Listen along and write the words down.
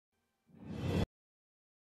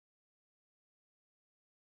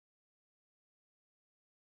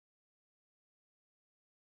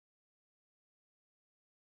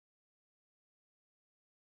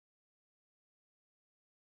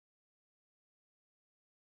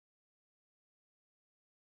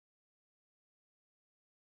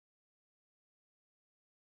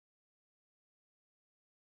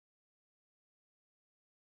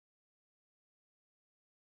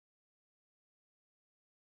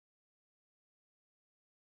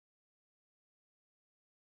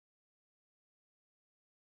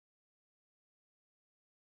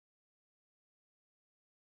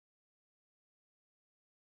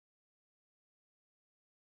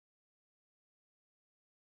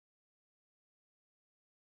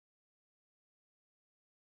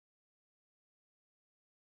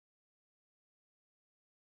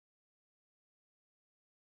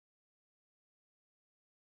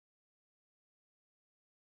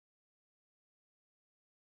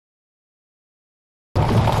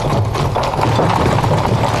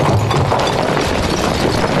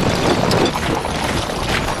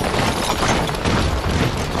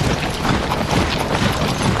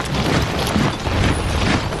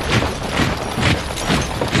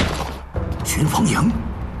方营、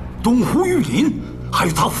东湖御林，还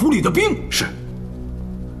有他府里的兵。是。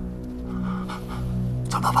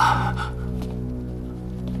怎么办？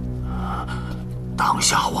当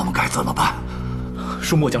下我们该怎么办？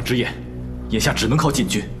恕末将直言，眼下只能靠禁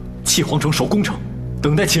军弃皇城守宫城，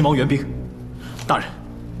等待秦王援兵。大人，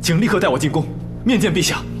请立刻带我进宫，面见陛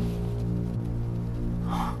下。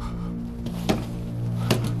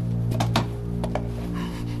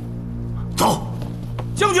走。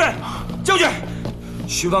将军，将军，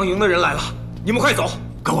徐王营的人来了，你们快走。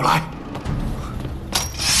跟我来。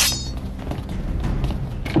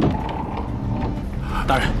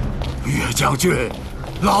大人，岳将军，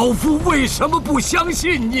老夫为什么不相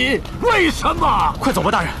信你？为什么？快走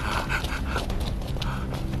吧，大人。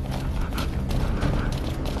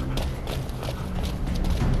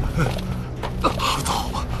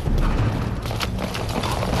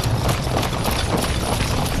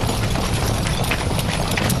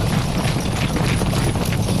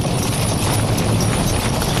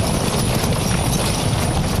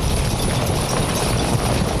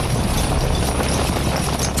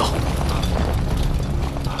走。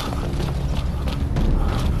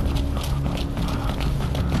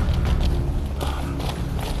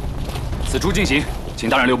此处进行，请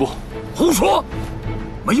大人留步。胡说！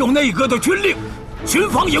没有内阁的军令，巡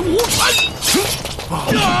防营无权。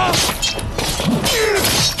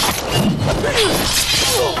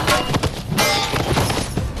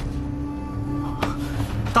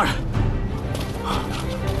大人，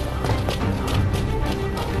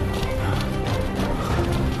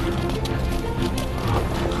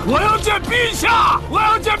我要见陛下！我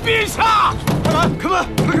要见陛下！开门！开门！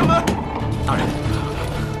快开门！大人。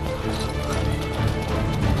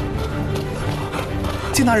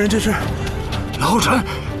金大人，这是老臣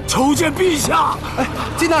求见陛下。哎，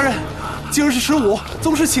金大人，今儿是15，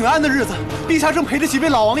宗室请安的日子，陛下正陪着几位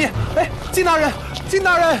老王爷。哎，金大人，金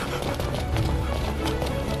大人，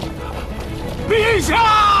陛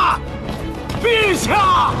下，陛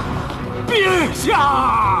下，陛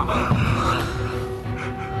下！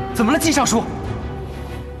怎么了，金尚书？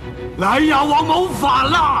莱阳王谋反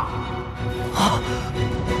了！啊！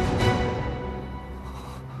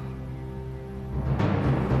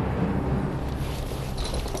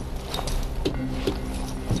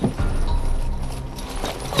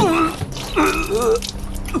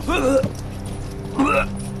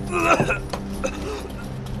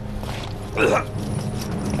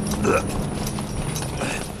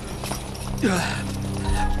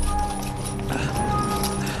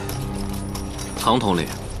唐统领，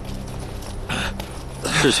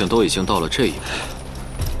事情都已经到了这一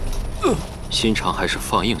步，心肠还是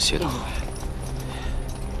放硬些的好。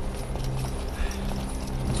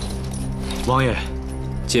王爷，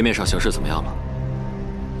界面上形势怎么样了？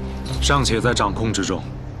尚且在掌控之中。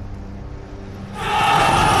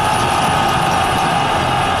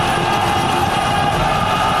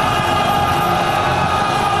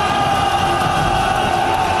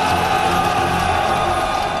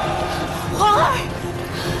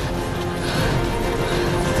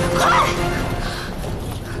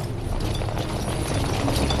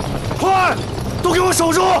都给我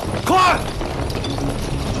守住！快，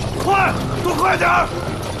快，都快点儿！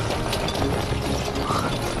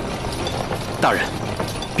大人，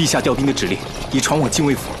陛下调兵的指令已传往禁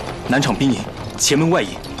卫府、南厂兵营、前门外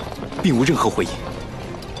营，并无任何回音。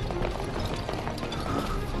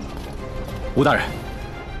吴大人，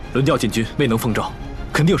轮调禁军未能奉诏，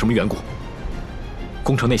肯定有什么缘故。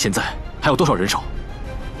宫城内现在还有多少人手？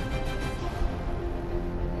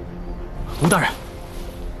吴大人。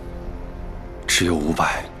只有500。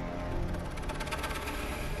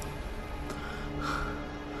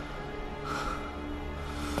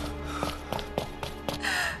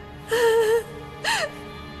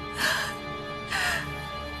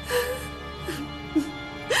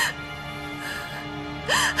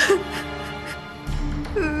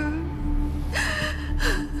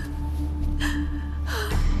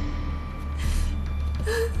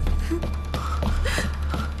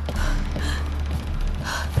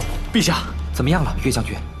陛下。怎么样了，岳将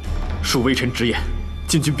军？恕微臣直言，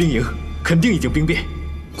禁军兵营肯定已经兵变，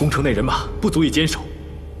宫城内人马不足以坚守。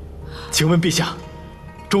请问陛下，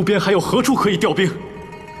周边还有何处可以调兵？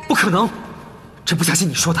不可能，朕不相信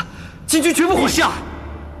你说的，禁军绝不会。陛下，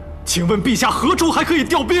请问陛下何处还可以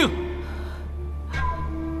调兵？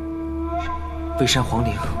微山皇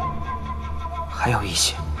陵还有一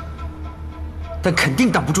些，但肯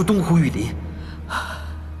定挡不住东湖御林。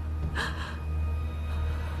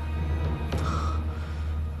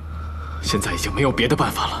现在已经没有别的办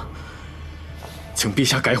法了，请陛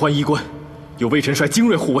下改换衣冠，由微臣率精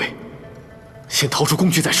锐护卫，先逃出宫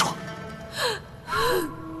去再说。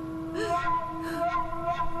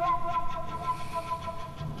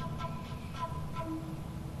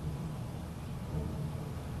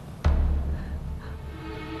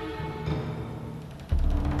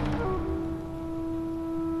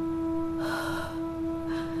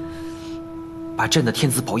把朕的天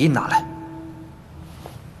子宝印拿来。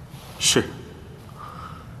是。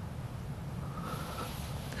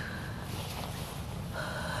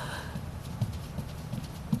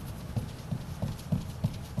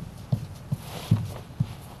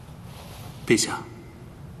陛下。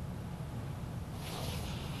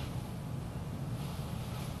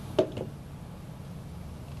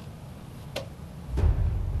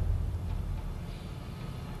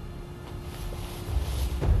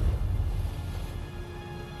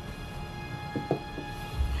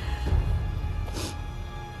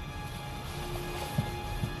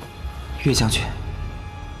 岳将军，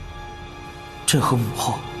朕和母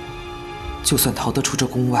后，就算逃得出这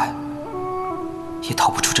宫外，也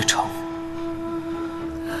逃不出这城。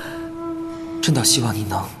朕倒希望你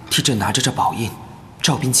能替朕拿着这宝印，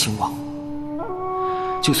召兵秦王。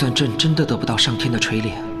就算朕真的得不到上天的垂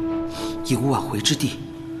怜，也无挽回之地，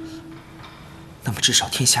那么至少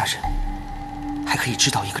天下人还可以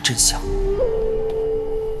知道一个真相。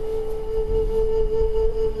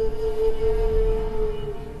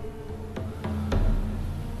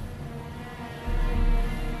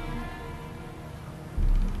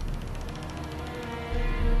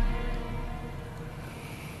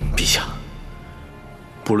 陛下，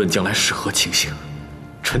不论将来是何情形，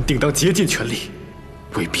臣定当竭尽全力，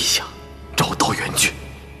为陛下找到援军。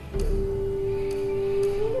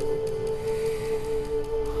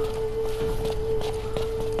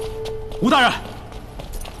吴大人，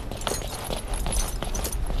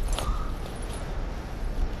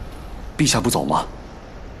陛下不走吗？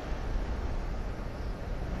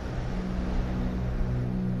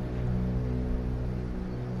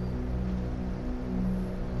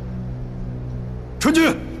 传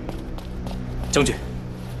军，将军，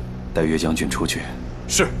带岳将军出去。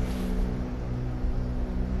是。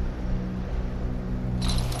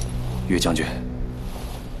岳将军，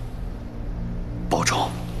保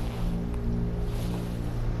重。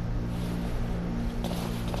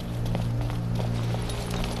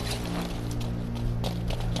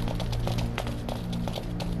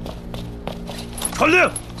传令，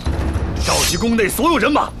召集宫内所有人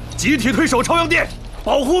马，集体退守朝阳殿，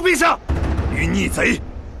保护陛下。 与逆贼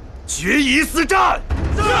决一死战！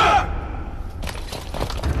是。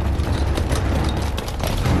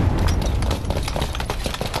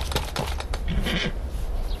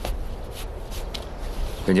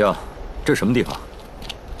元将，这是什么地方？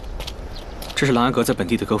这是琅琊阁在本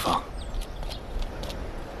地的歌房。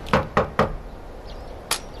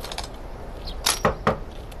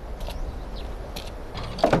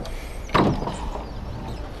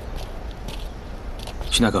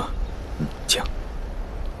徐大哥。 请。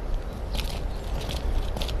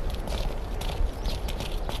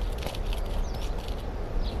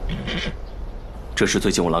这是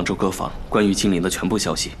最近我廊州歌坊关于金陵的全部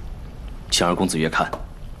消息，请二公子阅看。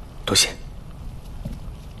多谢。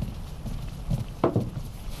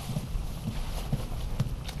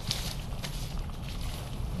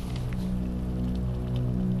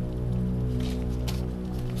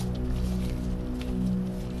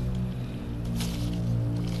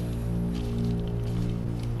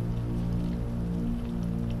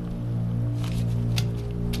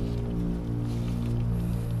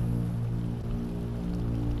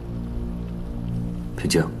平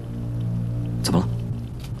静，怎么了？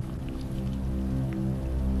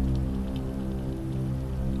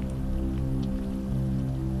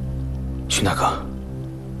徐大哥，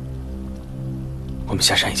我们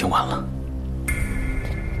下山已经晚了。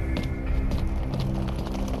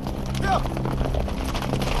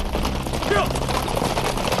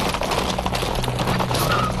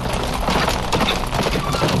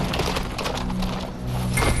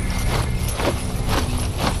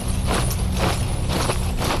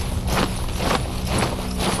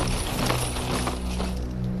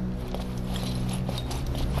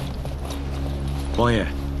王爷，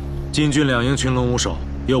禁军两营群龙无首，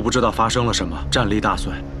又不知道发生了什么，战力大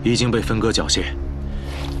损，已经被分割缴械。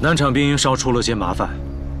南场兵营稍出了些麻烦，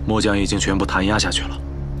末将已经全部弹压下去了。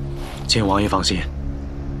请王爷放心，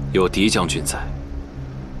有狄将军在，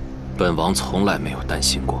本王从来没有担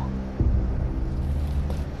心过。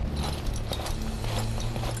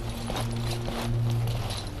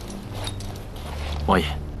王爷，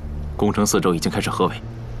攻城四周已经开始合围，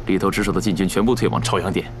里头值守的禁军全部退往朝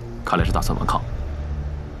阳殿，看来是打算顽抗。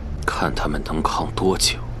看他们能抗多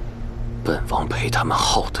久，本王陪他们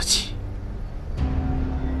耗得起。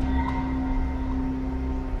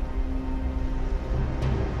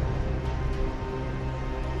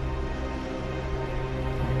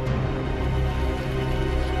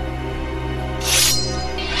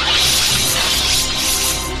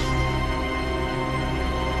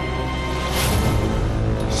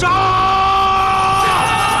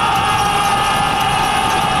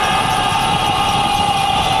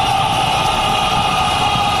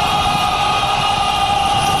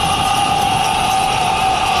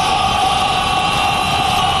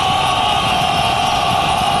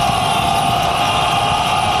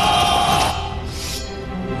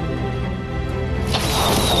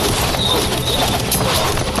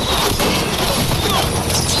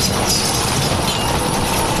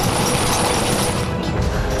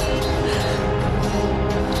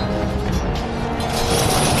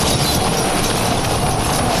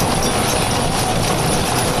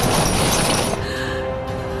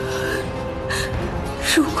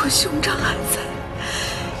兄长还在，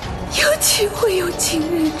又岂会有今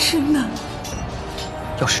日之难？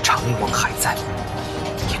要是长林王还在，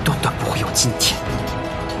也断断不会有今天。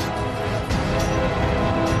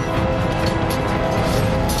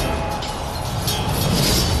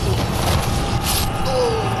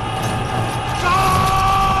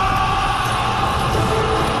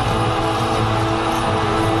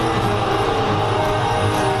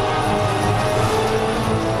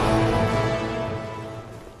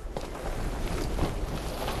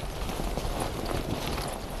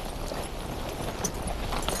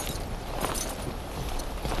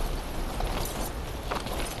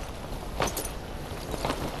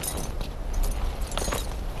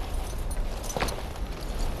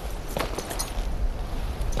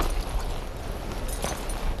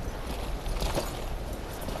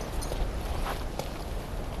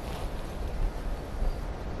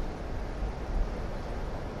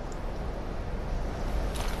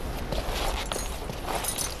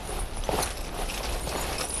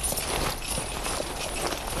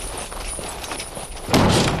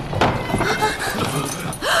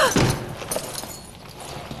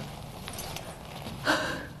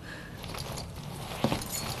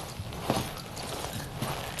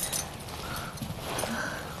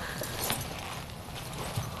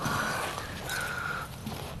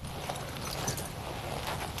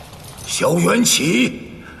萧元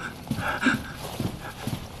启，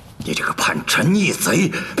你这个叛臣逆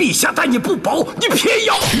贼，陛下待你不薄，你偏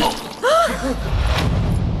要……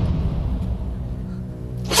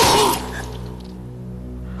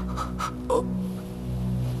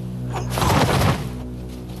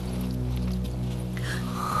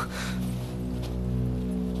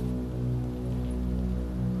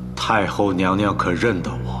太后娘娘可认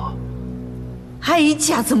得我？哀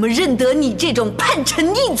家怎么认得你这种叛臣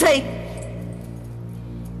逆贼？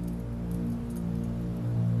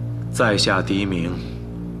在下狄明，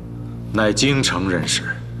乃京城人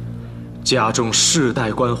士，家中世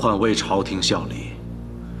代官宦为朝廷效力，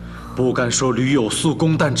不敢说屡有速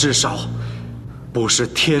功，但至少不是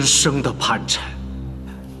天生的叛臣。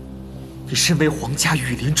你身为皇家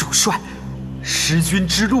羽林主帅，弑君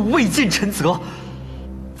之路未尽臣责，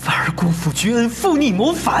反而辜负君恩，负逆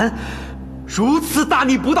谋反，如此大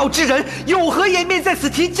逆不道之人，有何颜面在此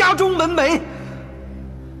提家中门楣？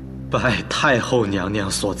拜太后娘娘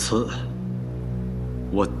所赐，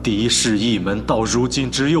我嫡氏一门到如今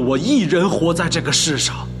只有我一人活在这个世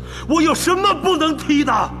上，我有什么不能提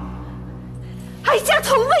的？哀家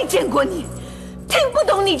从未见过你，听不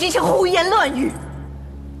懂你这些胡言乱语。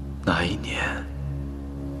那一年，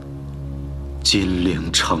金陵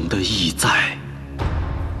城的疫灾，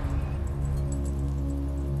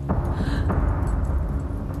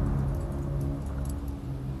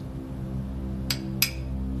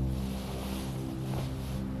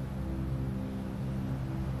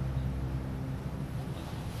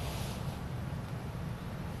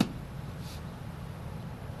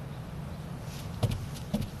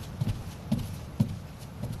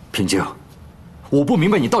平静，我不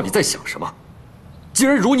明白你到底在想什么。既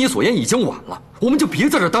然如你所言已经晚了，我们就别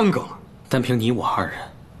在这耽搁了。单凭你我二人，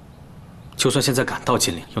就算现在赶到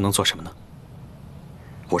金陵，又能做什么呢？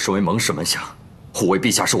我身为蒙氏门下，护卫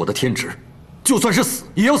陛下是我的天职，就算是死，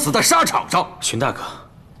也要死在沙场上。荀大哥，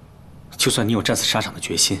就算你有战死沙场的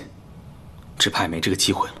决心，只怕也没这个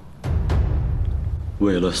机会了。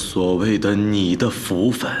为了所谓的你的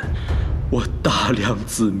福分，我大梁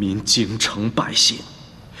子民、京城百姓，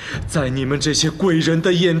在你们这些贵人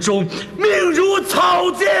的眼中，命如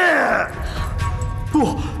草芥。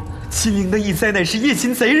不，金陵的疫灾乃是夜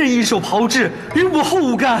秦贼人一手炮制，与我后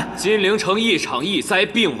无干。金陵城一场疫灾，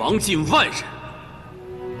病亡近万人，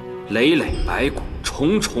累累白骨，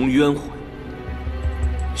重重冤魂。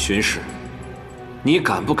荀氏，你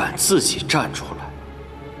敢不敢自己站出来，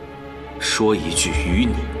说一句与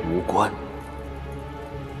你无关？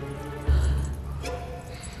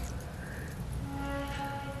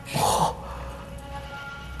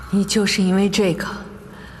你就是因为这个，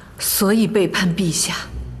所以背叛陛下。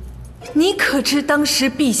你可知当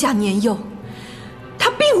时陛下年幼，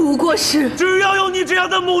他并无过失。只要有你这样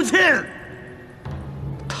的母亲，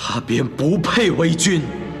他便不配为君。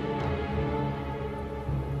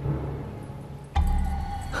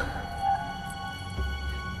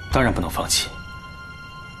当然不能放弃。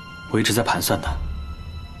我一直在盘算的，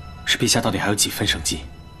是陛下到底还有几分生机。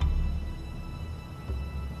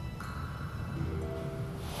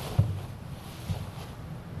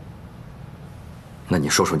那你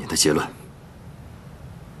说说你的结论。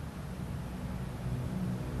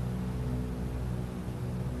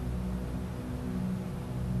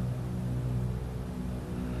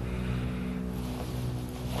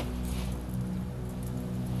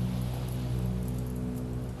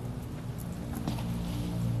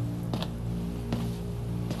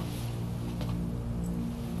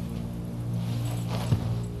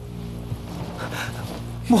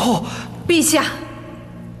母后，陛下，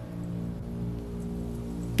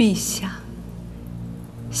陛下，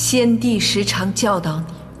先帝时常教导你，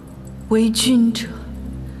为君者，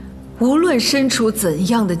无论身处怎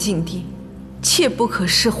样的境地，切不可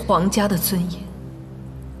失皇家的尊严。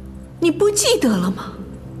你不记得了吗？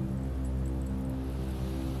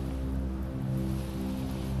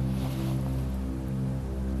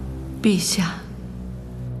陛下，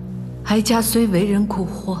哀家虽为人蛊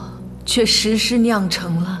惑，却时时酿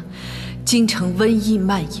成了京城瘟疫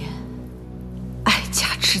蔓延，哀家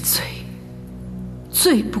之罪，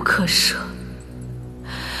罪不可赦，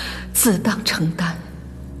自当承担。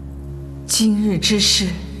今日之事，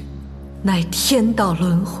乃天道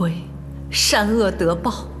轮回，善恶得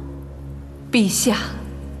报，陛下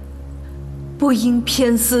不应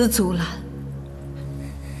偏私阻拦，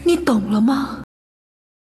你懂了吗？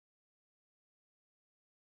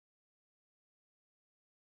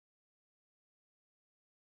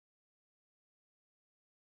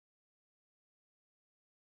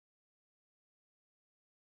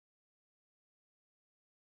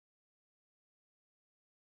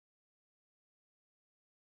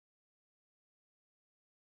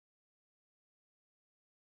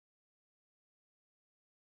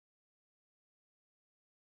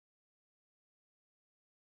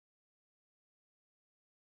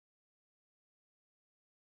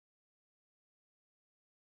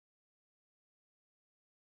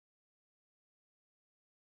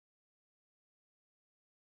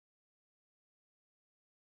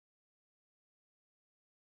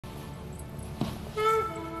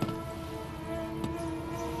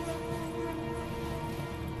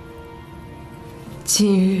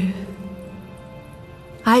今日，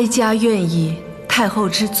哀家愿以太后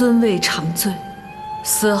之尊位长罪，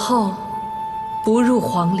死后不入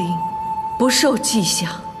皇陵，不受祭享，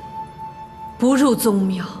不入宗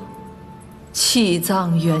庙，弃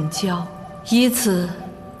葬远郊，以此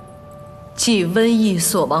济瘟疫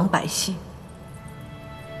所亡百姓。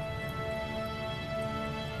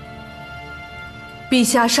陛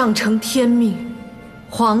下上承天命，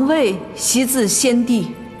皇位袭自先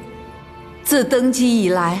帝。自登基以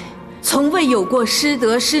来，从未有过失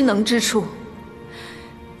德失能之处。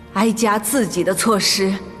哀家自己的错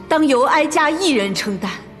失，当由哀家一人承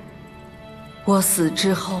担。我死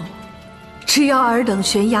之后，只要尔等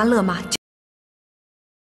悬崖勒马。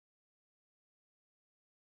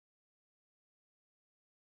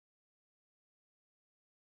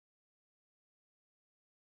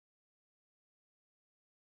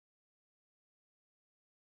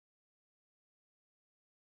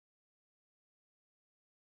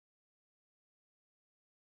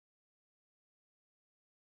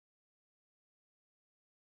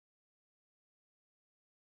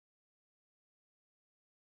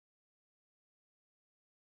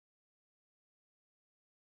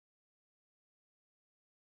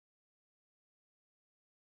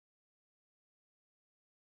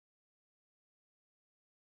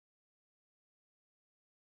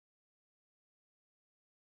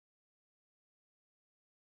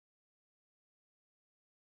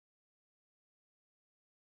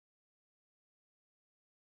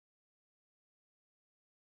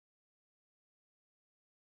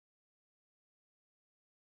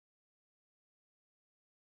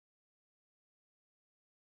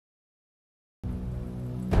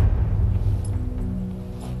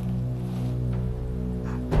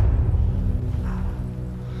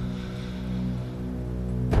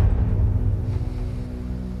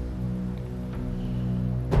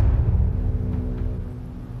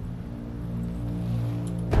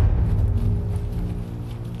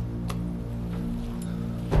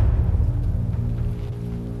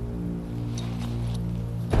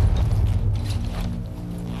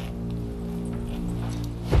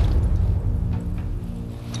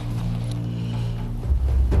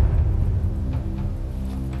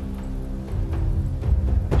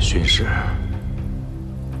巡视，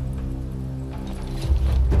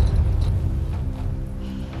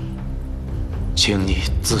请你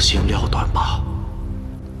自行了断吧。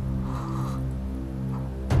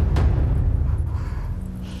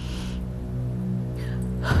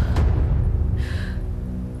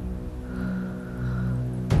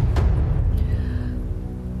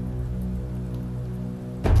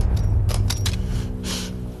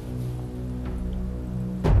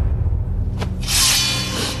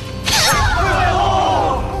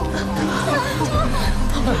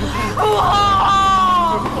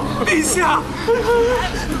陛下！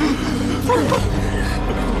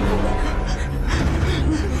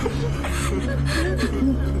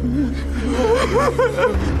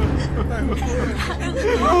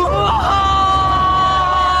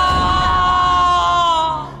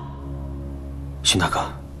荀大哥，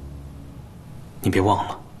你别忘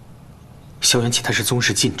了，萧元起他是宗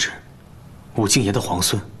室近侄，武敬爷的皇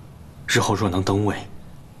孙，日后若能登位，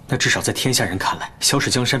那至少在天下人看来，萧氏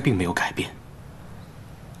江山并没有改变。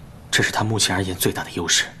这是他目前而言最大的优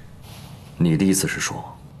势。你的意思是说，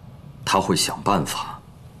他会想办法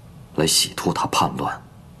来洗脱他叛乱、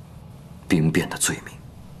兵变的罪名，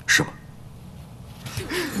是吗？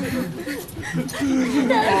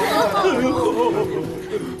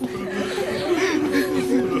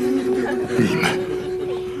你们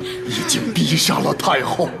已经逼杀了太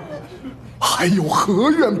后，还有何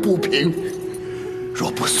怨不平？若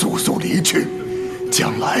不速速离去，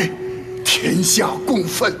将来天下共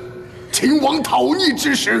愤，秦王讨逆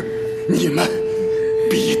之时，你们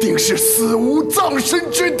必定是死无葬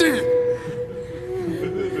身之地。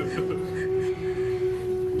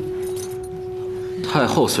太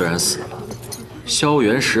后虽然死了，萧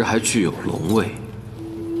元石还具有龙位，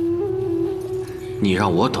你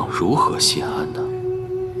让我等如何心安呢？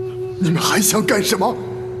你们还想干什么？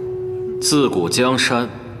自古江山，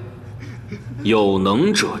有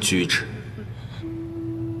能者居之。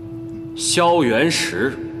萧元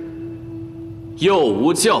石幼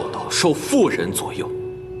无教导，受妇人左右，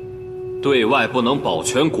对外不能保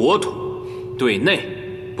全国土，对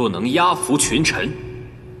内不能压服群臣。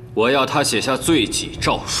我要他写下罪己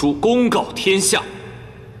诏书，公告天下，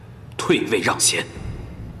退位让贤。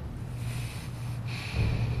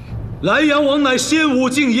莱阳王乃先武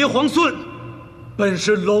敬爷皇孙，本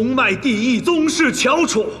是龙脉第一宗室翘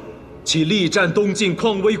楚，其力战东晋，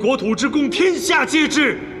匡威国土之功，天下皆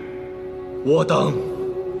知。我等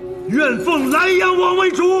愿奉莱阳王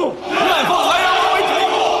为主，愿奉莱阳王为主，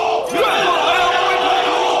愿奉莱阳王为主，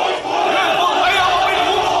愿奉莱阳王为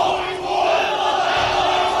主。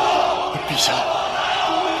陛下，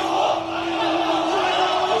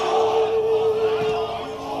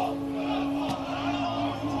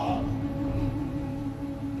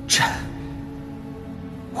朕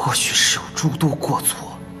或许是有诸多过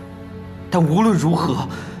错，但无论如何，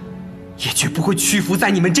也绝不会屈服在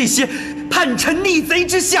你们这些叛臣逆贼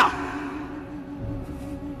之下。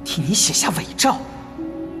替你写下伪诏，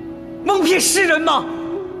蒙骗世人吗？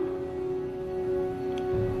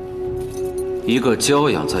一个娇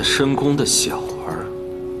养在深宫的小儿，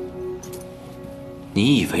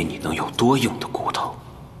你以为你能有多硬的骨头？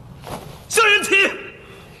萧元起，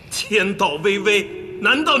天道巍巍，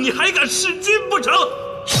难道你还敢弑君不成？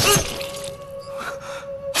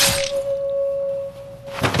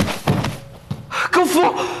更夫，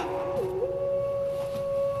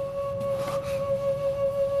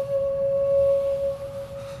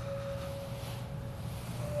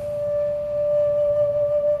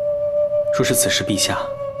若是此时陛下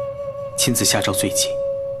亲自下诏罪己，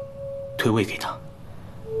退位给他，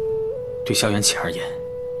对萧元起而言，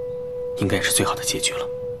应该也是最好的结局了。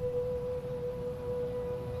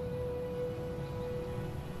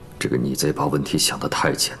这个逆贼把问题想得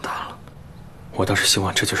太简单了。我倒是希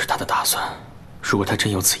望这就是他的打算。如果他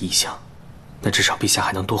真有此意向，那至少陛下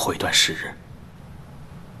还能多活一段时日。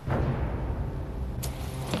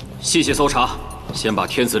细细搜查，先把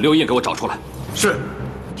天子六印给我找出来。是。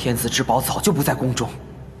天子之宝早就不在宫中，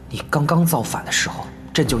你刚刚造反的时候，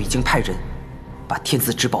朕就已经派人把天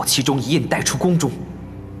子之宝其中一印带出宫中。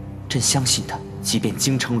朕相信他，即便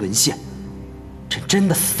京城沦陷，朕真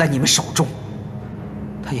的死在你们手中，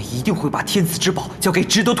他也一定会把天子之宝交给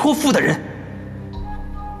值得托付的人。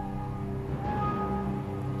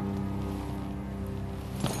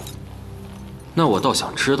那我倒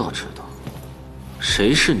想知道，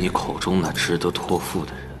谁是你口中那值得托付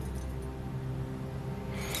的人？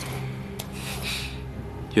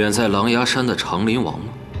远在狼牙山的长林王吗？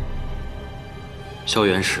萧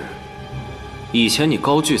元石，以前你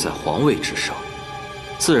高踞在皇位之上，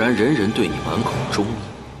自然人人对你满口忠义。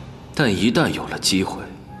但一旦有了机会，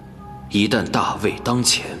一旦大位当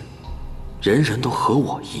前，人人都和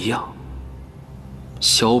我一样，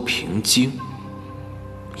萧平旌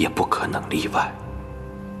也不可能例外。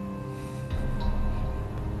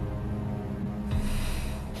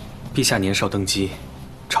陛下年少登基，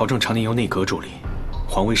朝政常年由内阁主理，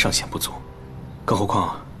皇位尚显不足，更何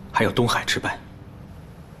况还有东海之败。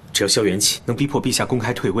只要萧元起能逼迫陛下公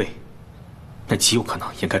开退位，那极有可能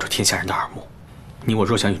掩盖住天下人的耳目。你我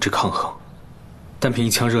若想与之抗衡，单凭一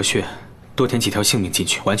腔热血，多填几条性命进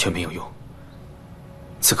去完全没有用。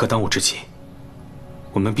此刻当务之急，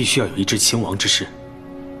我们必须要有一支勤王之师。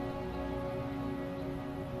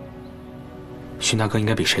荀大哥应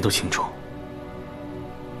该比谁都清楚，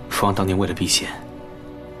父王当年为了避险，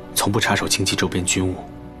从不插手经济周边军务，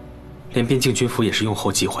连边境军服也是用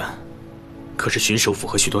后寄还。可是荀首府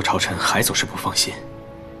和许多朝臣还总是不放心。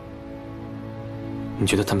你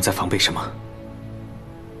觉得他们在防备什么？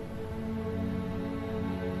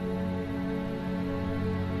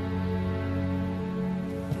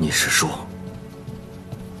你是说，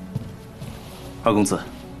二公子，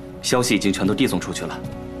消息已经全都递送出去了，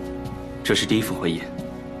这是第一封回音。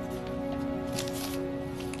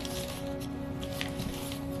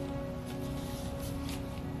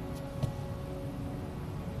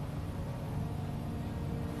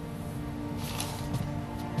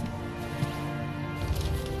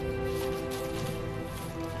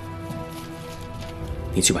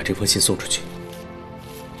你去把这封信送出去。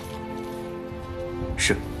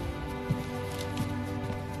是。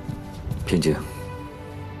平静，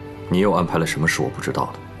你又安排了什么是我不知道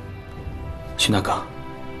的？徐大哥，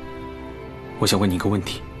我想问你一个问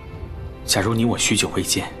题：假如你我许久未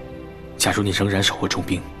见，假如你仍然手握重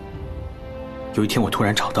兵，有一天我突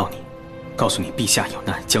然找到你，告诉你陛下有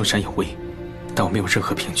难，江山有危，但我没有任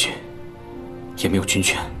何凭据，也没有军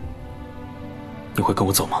权，你会跟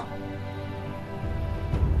我走吗？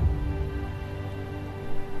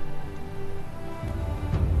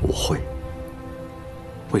我会。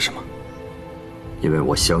为什么？因为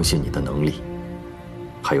我相信你的能力，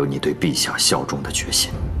还有你对陛下效忠的决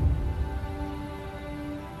心。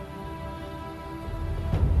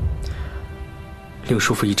令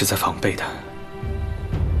叔父一直在防备的，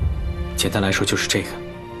简单来说就是这个：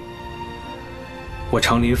我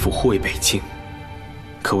长林府护卫北境，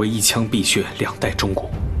可谓一枪碧血，两代忠骨。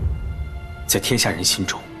在天下人心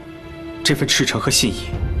中，这份赤诚和信义，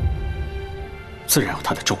自然有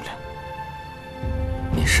它的重量。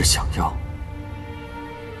你是想要？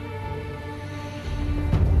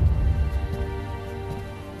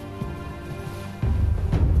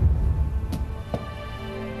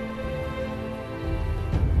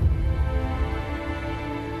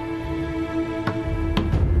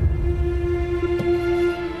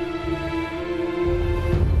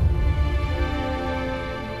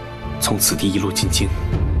从此地一路进京，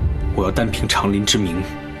我要单凭长林之名，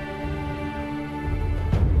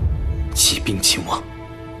起兵勤王。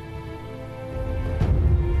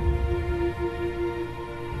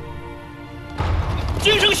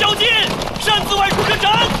京城宵禁，擅自外出者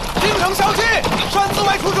斩！京城宵禁，擅自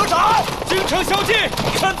外出者斩！京城宵禁，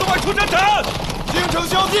擅自外出者斩！京城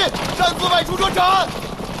宵禁，擅自外出者斩！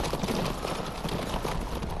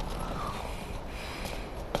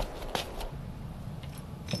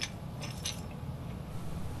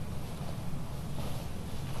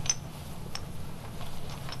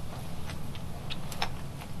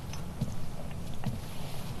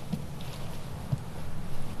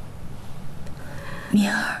明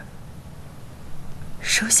儿，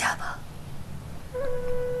收下吧。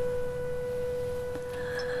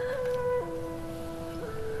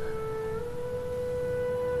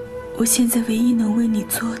我现在唯一能为你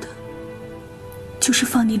做的，就是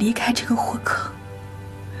放你离开这个火坑。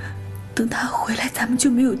等他回来，咱们就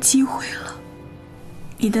没有机会了。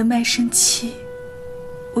你的卖身契，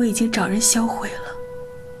我已经找人销毁了，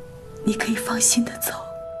你可以放心的走。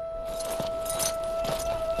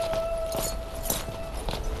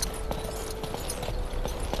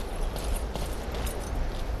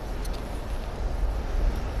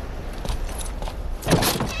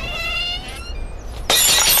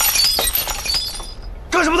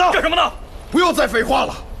干什么呢？不要再废话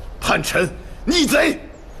了，叛臣、逆贼，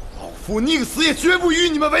老夫宁死也绝不与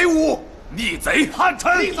你们为伍！逆贼、叛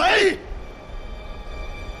臣、逆贼！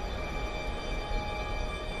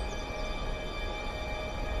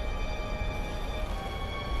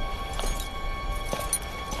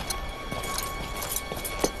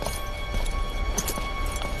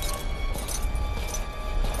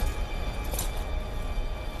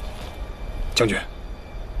将军。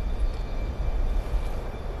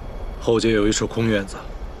后街有一处空院子，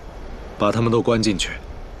把他们都关进去，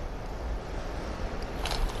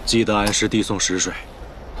记得按时递送食水。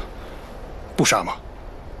不杀吗？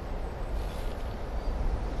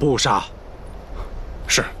不杀。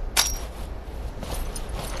是。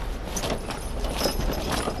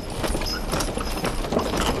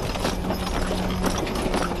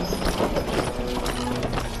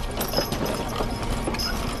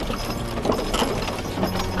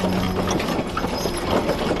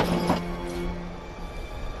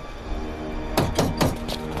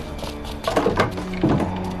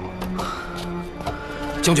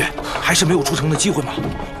将军，还是没有出城的机会吗？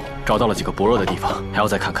找到了几个薄弱的地方，还要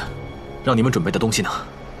再看看。让你们准备的东西呢？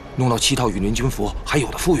弄到7套羽林军服，还有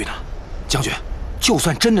的富裕呢。将军，就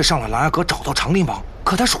算真的上了琅琊阁找到长林王，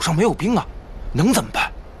可他手上没有兵啊，能怎么办？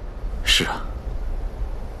是啊，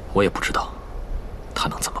我也不知道他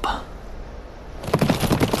能怎么办。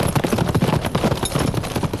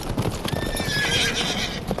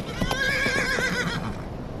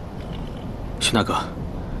徐大哥，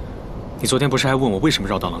你昨天不是还问我为什么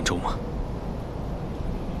绕到廊州吗？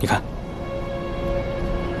你看。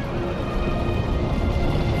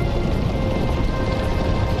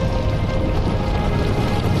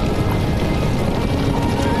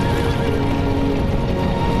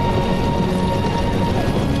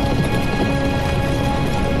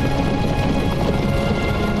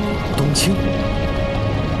 冬青，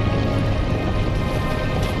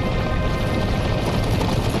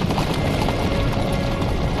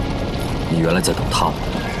你原来在等他吗？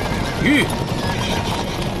玉，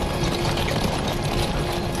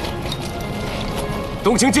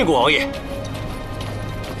冬青见过王爷。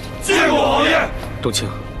见过王爷。冬青，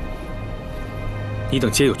你等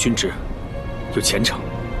皆有军职，有前程，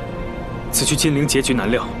此去金陵结局难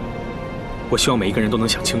料，我希望每一个人都能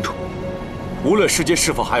想清楚。 无论世间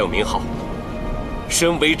是否还有名号，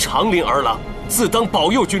身为长林儿郎，自当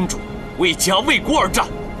保佑君主，为家为国而战。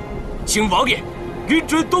请王爷允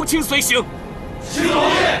准冬青随行。请王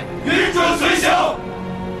爷允准随行。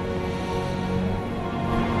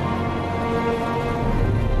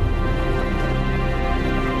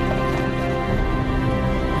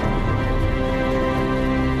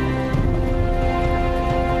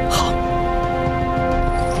好。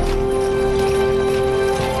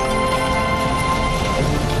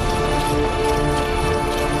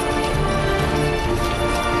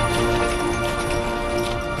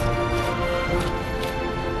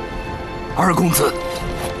 二公子，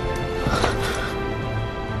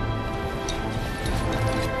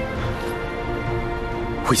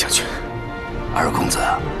魏将军，二公子，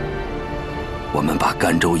我们把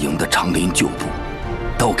甘州营的长林旧部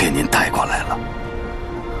都给您带过来了。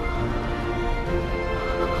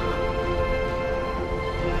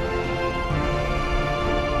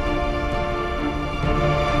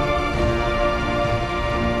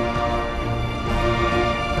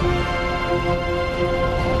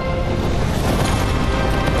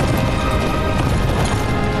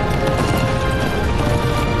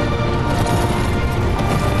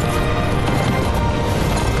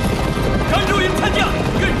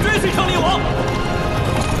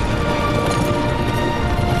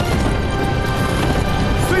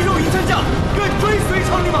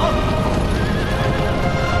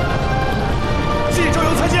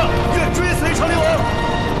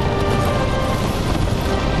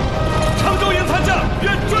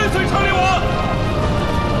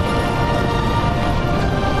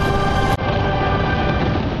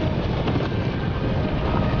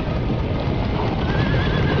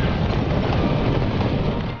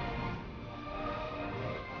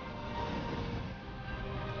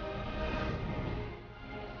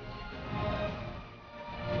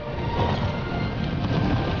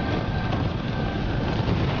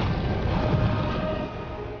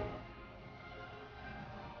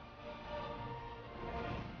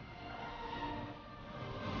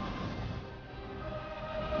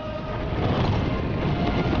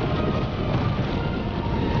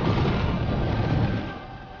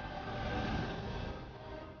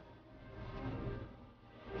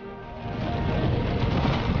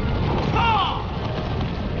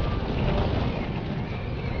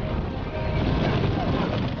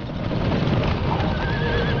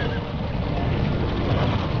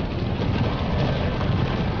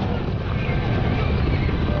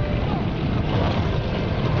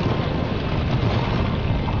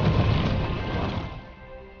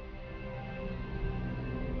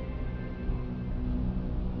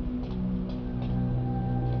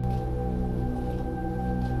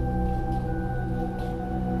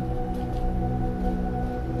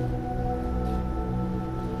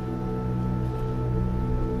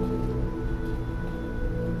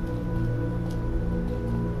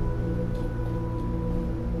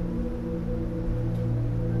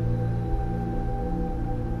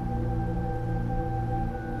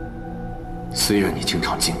虽然你经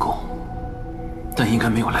常进宫，但应该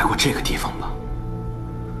没有来过这个地方吧？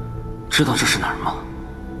知道这是哪儿吗？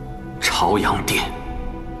朝阳殿，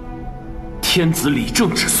天子理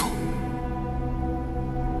政之所。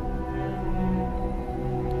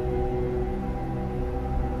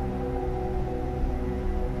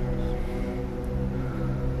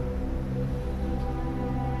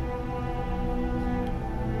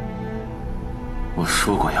我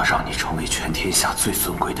说过要让你成为全天下最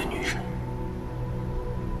尊贵的女人，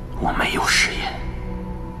我没有食言。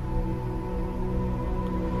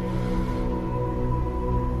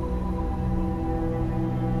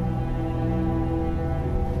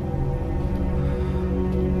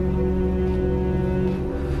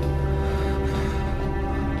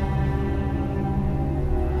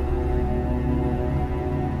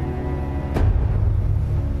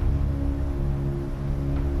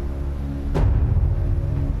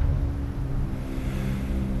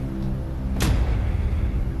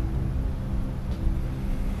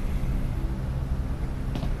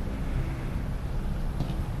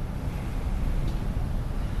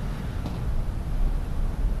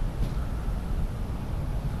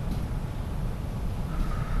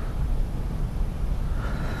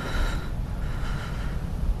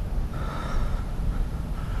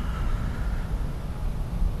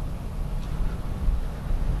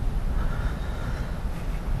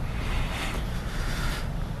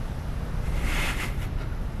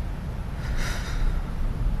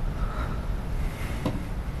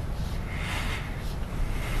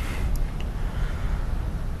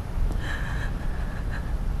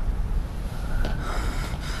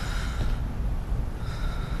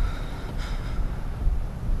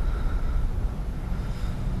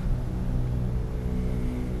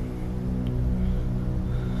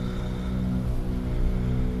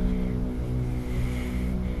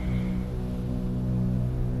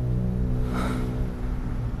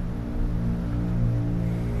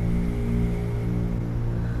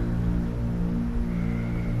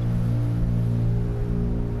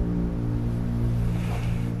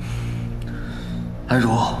安如，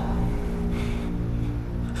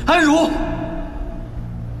安如，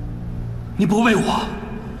你不为我，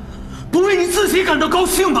不为你自己感到高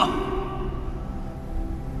兴吗？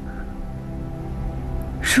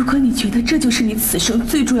如果你觉得这就是你此生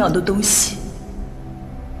最重要的东西，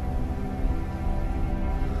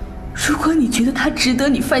如果你觉得它值得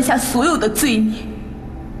你犯下所有的罪孽，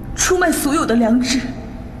出卖所有的良知，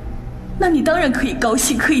那你当然可以高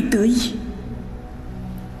兴，可以得意。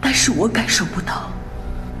但是我感受不到，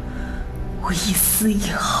我一丝一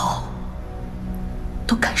毫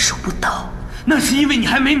都感受不到。那是因为你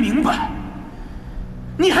还没明白，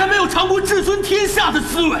你还没有尝过至尊天下的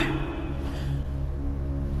滋味。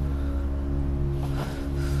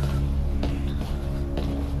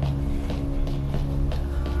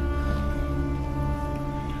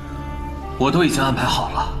我都已经安排好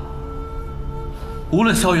了，无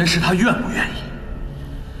论萧元氏他愿不愿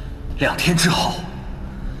意，2天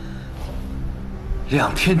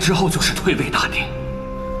之后就是退位大典。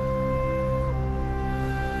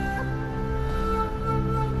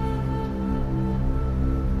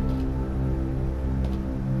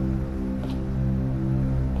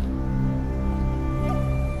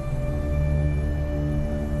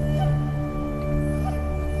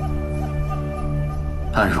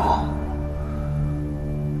安如，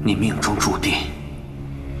你命中注定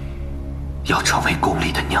要成为宫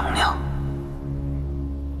里的娘娘。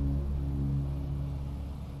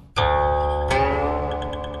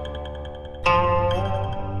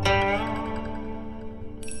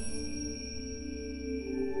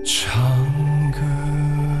长歌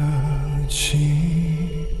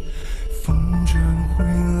起，风筝回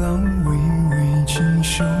廊，微微锦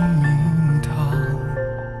绣明堂。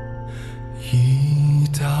忆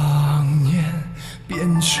当年，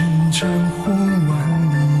变成战火万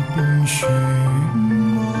里冰雪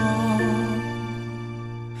茫。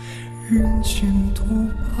人间多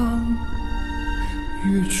邦，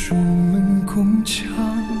月出门宫墙。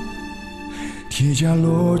铁甲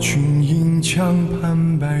罗裙银枪，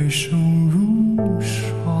盘白首如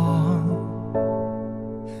霜。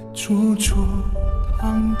灼灼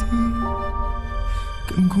堂弟，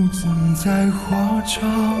亘古自在华章。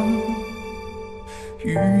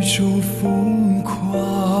宇宙疯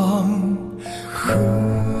狂，何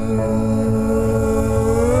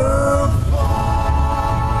方？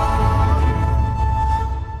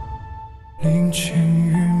灵泉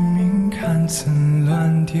月明，看层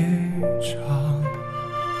峦叠嶂。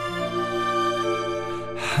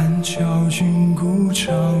汉朝军鼓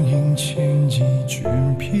长饮，千骑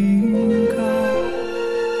卷平冈。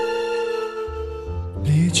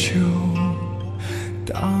烈酒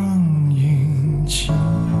当饮尽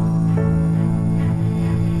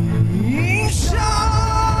香。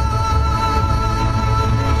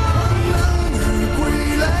男儿归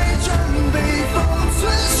来战北方，寸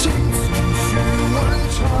心寸血挽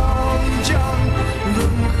长江。论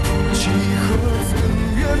后几何曾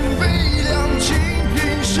远悲凉，清平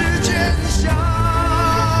世间香。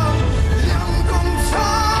两公苍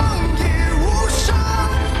野无伤，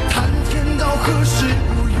谈天道何时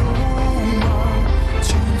不勇往？金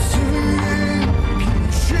丝云平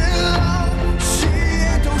雪浪，血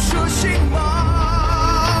都射心亡。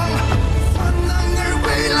换男儿归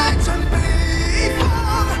来战北方，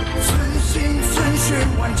寸心寸血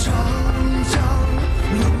挽长江。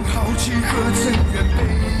论好几何曾远悲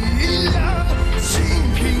凉，清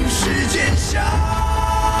平世间香。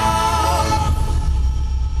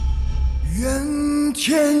愿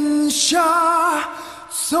天下